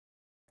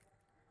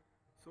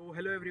So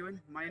hello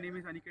everyone, my name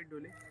is Aniket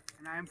Dole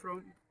and I am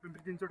from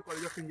Pimpri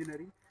College of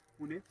Engineering,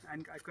 Pune,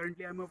 and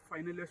currently I am a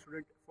final year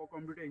student for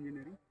computer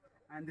engineering,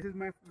 and this is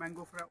my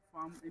mango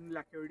farm in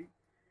Lakhewadi,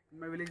 in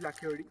my village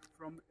Lakhewadi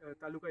from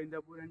Taluka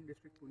Indapur and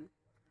district Pune.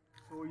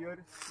 So here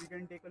we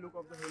can take a look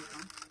of the whole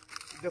farm.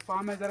 The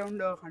farm has around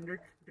 100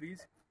 trees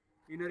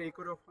in an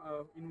acre of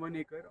in 1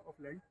 acre of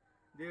land.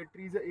 The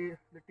trees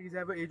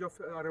have an age of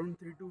around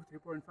 3 to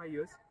 3.5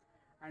 years,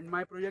 and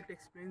my project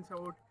explains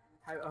about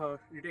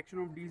detection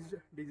of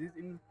disease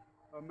in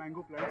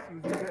mango plants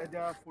using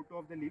the photo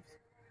of the leaves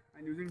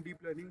and using deep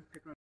learning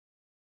technology.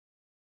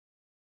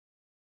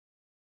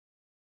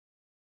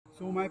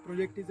 So my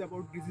project is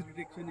about disease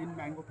detection in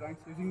mango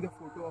plants using the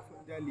photo of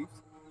their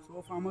leaves. So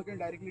a farmer can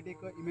directly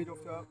take an image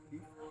of the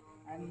leaf,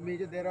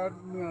 and there are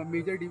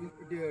major diseases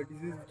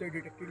which are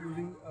detected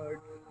using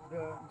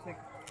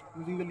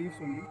using the leaves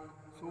only.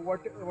 So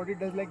what it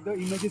does, like the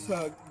image is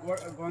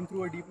gone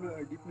through a deep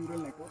neural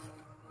network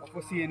of a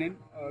CNN,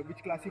 which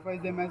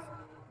classifies them as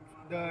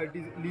if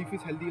the leaf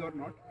is healthy or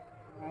not.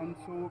 And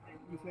so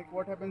it's like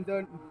what happens,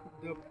 the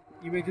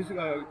images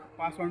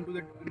pass on to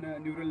the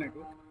neural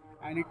network,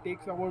 and it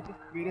takes about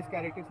various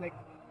characters, like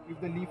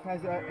if the leaf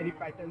has any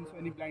patterns,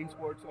 any blind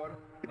spots, or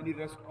any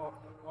rust,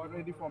 or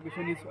any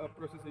formation is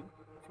processing.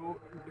 So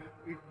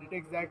it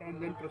detects that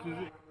and then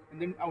processes it,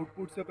 and then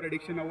outputs a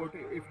prediction about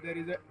if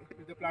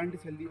the plant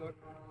is healthy or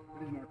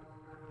it is not.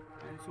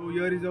 And so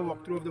here is a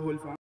walkthrough of the whole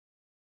farm.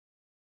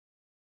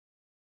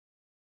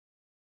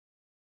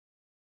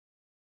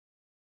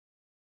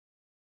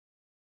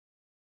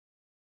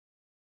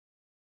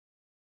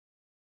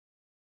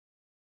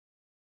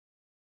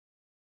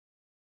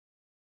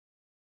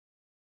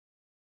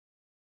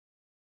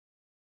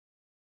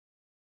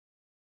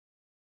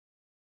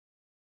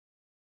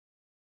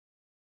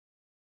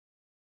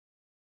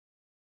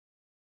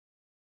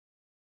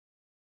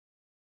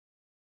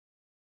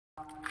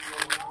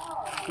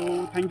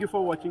 So thank you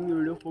for watching the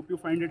video. Hope you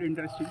find it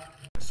interesting.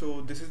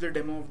 So this is the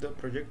demo of the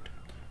project.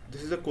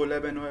 This is a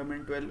Colab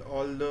environment where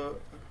all the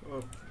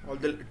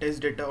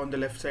test data on the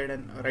left side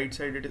and right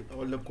side, it is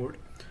all the code.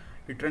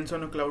 It runs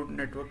on a cloud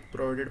network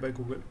provided by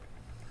Google.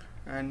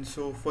 And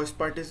so first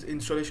part is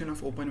installation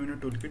of OpenVINO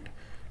toolkit.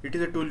 It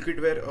is a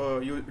toolkit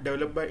where you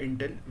developed by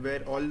Intel,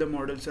 where all the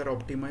models are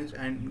optimized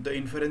and the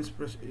inference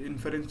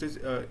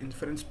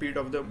speed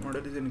of the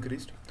model is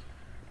increased.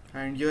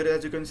 And here,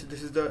 as you can see,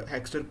 this is the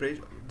Hackster page.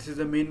 This is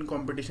the main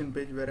competition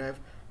page where I have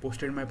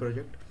posted my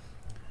project.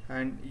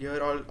 And here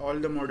all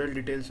the model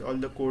details, all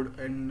the code,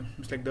 and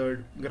it's like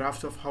the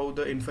graphs of how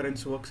the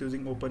inference works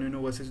using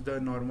OpenVINO versus the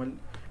normal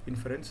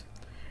inference.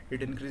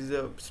 It increases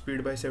the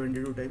speed by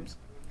 72 times.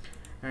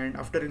 And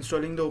after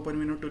installing the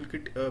OpenVINO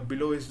toolkit,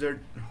 below is the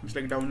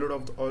download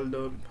of all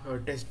the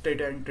test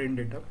data and train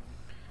data.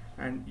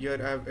 And here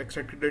I have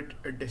extracted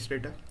the test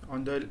data.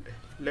 On the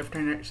left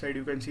hand side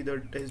you can see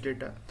the test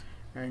data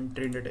and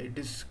train data. It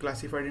is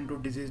classified into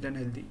diseased and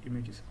healthy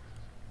images.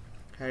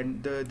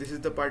 And this is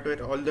the part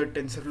where all the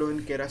TensorFlow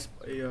and Keras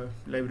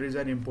libraries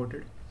are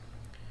imported.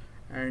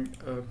 And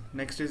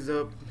next is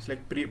the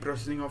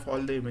pre-processing of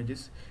all the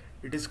images.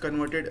 It is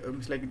converted,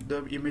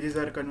 the images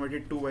are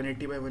converted to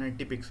 180 by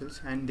 180 pixels,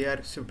 and they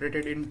are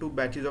separated into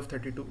batches of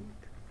 32.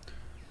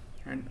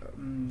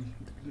 And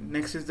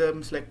next is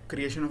the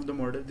creation of the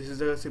model. This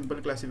is a simple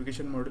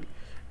classification model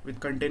with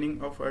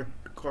containing of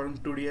Corn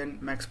 2D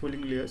and max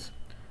pooling layers.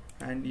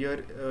 And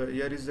here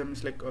is the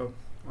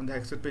on the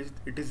Hackster page,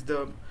 it is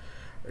the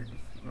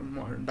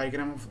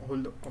diagram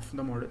of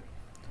the model.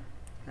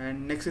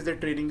 And next is the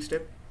training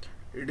step.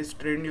 It is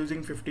trained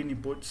using 15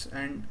 inputs,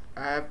 and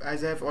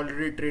as I have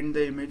already trained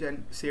the image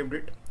and saved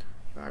it,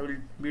 I will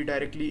be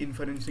directly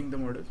inferencing the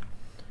model.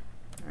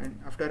 And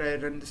after I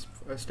run this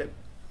step,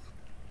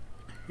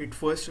 it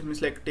first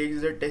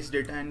takes the test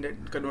data and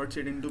then converts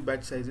it into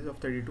batch sizes of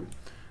 32,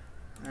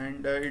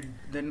 and it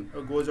then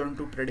goes on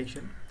to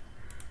prediction.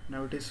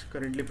 Now it is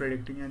currently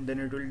predicting, and then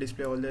it will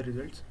display all the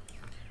results.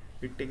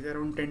 It takes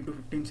around 10 to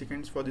 15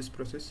 seconds for this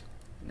process.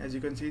 And as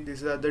you can see,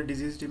 these are the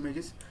diseased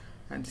images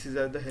and these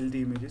are the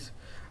healthy images.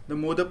 The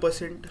more the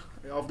percent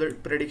of the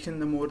prediction,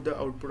 the more the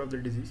output of the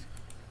disease.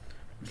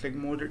 It's like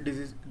more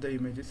disease the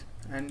images.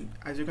 And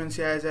as you can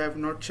see, as I have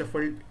not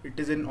shuffled, it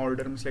is in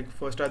order. It's like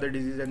first are the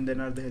disease and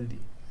then are the healthy.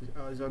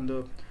 As on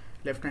the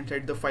left hand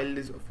side, the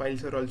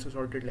files are also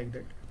sorted like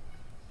that.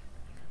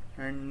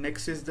 And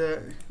next is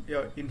the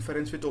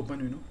inference with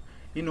OpenVINO.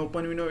 In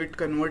OpenVINO, it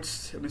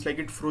converts,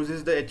 it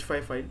freezes the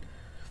H5 file,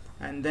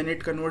 and then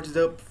it converts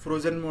the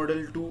frozen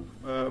model to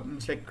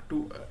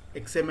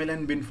XML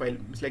and bin file.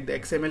 It's like the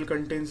XML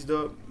contains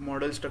the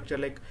model structure,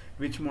 like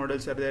which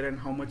models are there and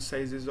how much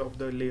size is of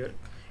the layer,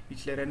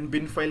 each layer, and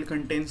bin file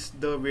contains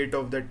the weight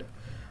of that,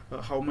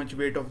 how much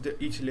weight of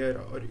each layer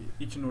or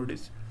each node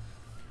is.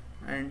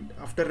 And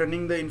after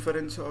running the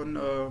inference on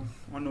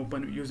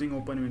using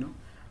OpenVINO,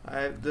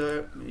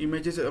 the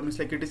images I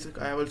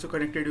have also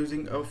connected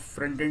using a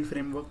front-end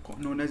framework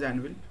known as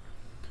Anvil.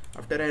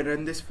 After I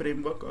run this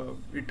framework,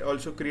 it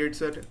also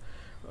creates a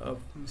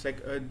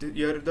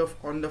here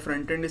on the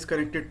front end is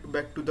connected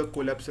back to the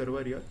Colab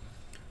server here,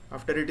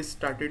 After it is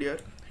started here,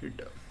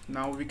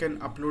 now we can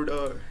upload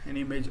an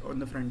image on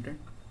the front end.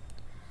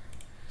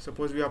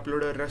 Suppose we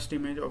upload a rust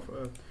image of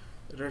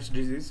rust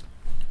disease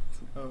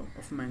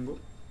of mango.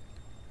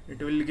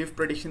 It will give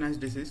prediction as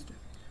diseased,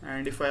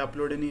 and if I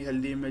upload any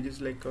healthy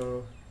images like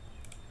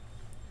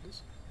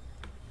this,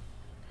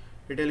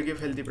 it will give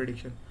healthy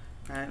prediction.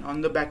 And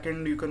on the back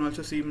end you can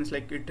also see means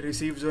like it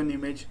receives an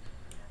image,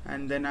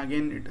 and then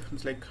again it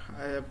means like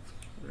I have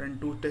run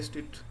 2 tests,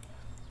 it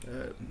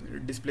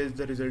displays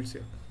the results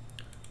here.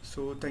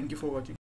 So thank you for watching.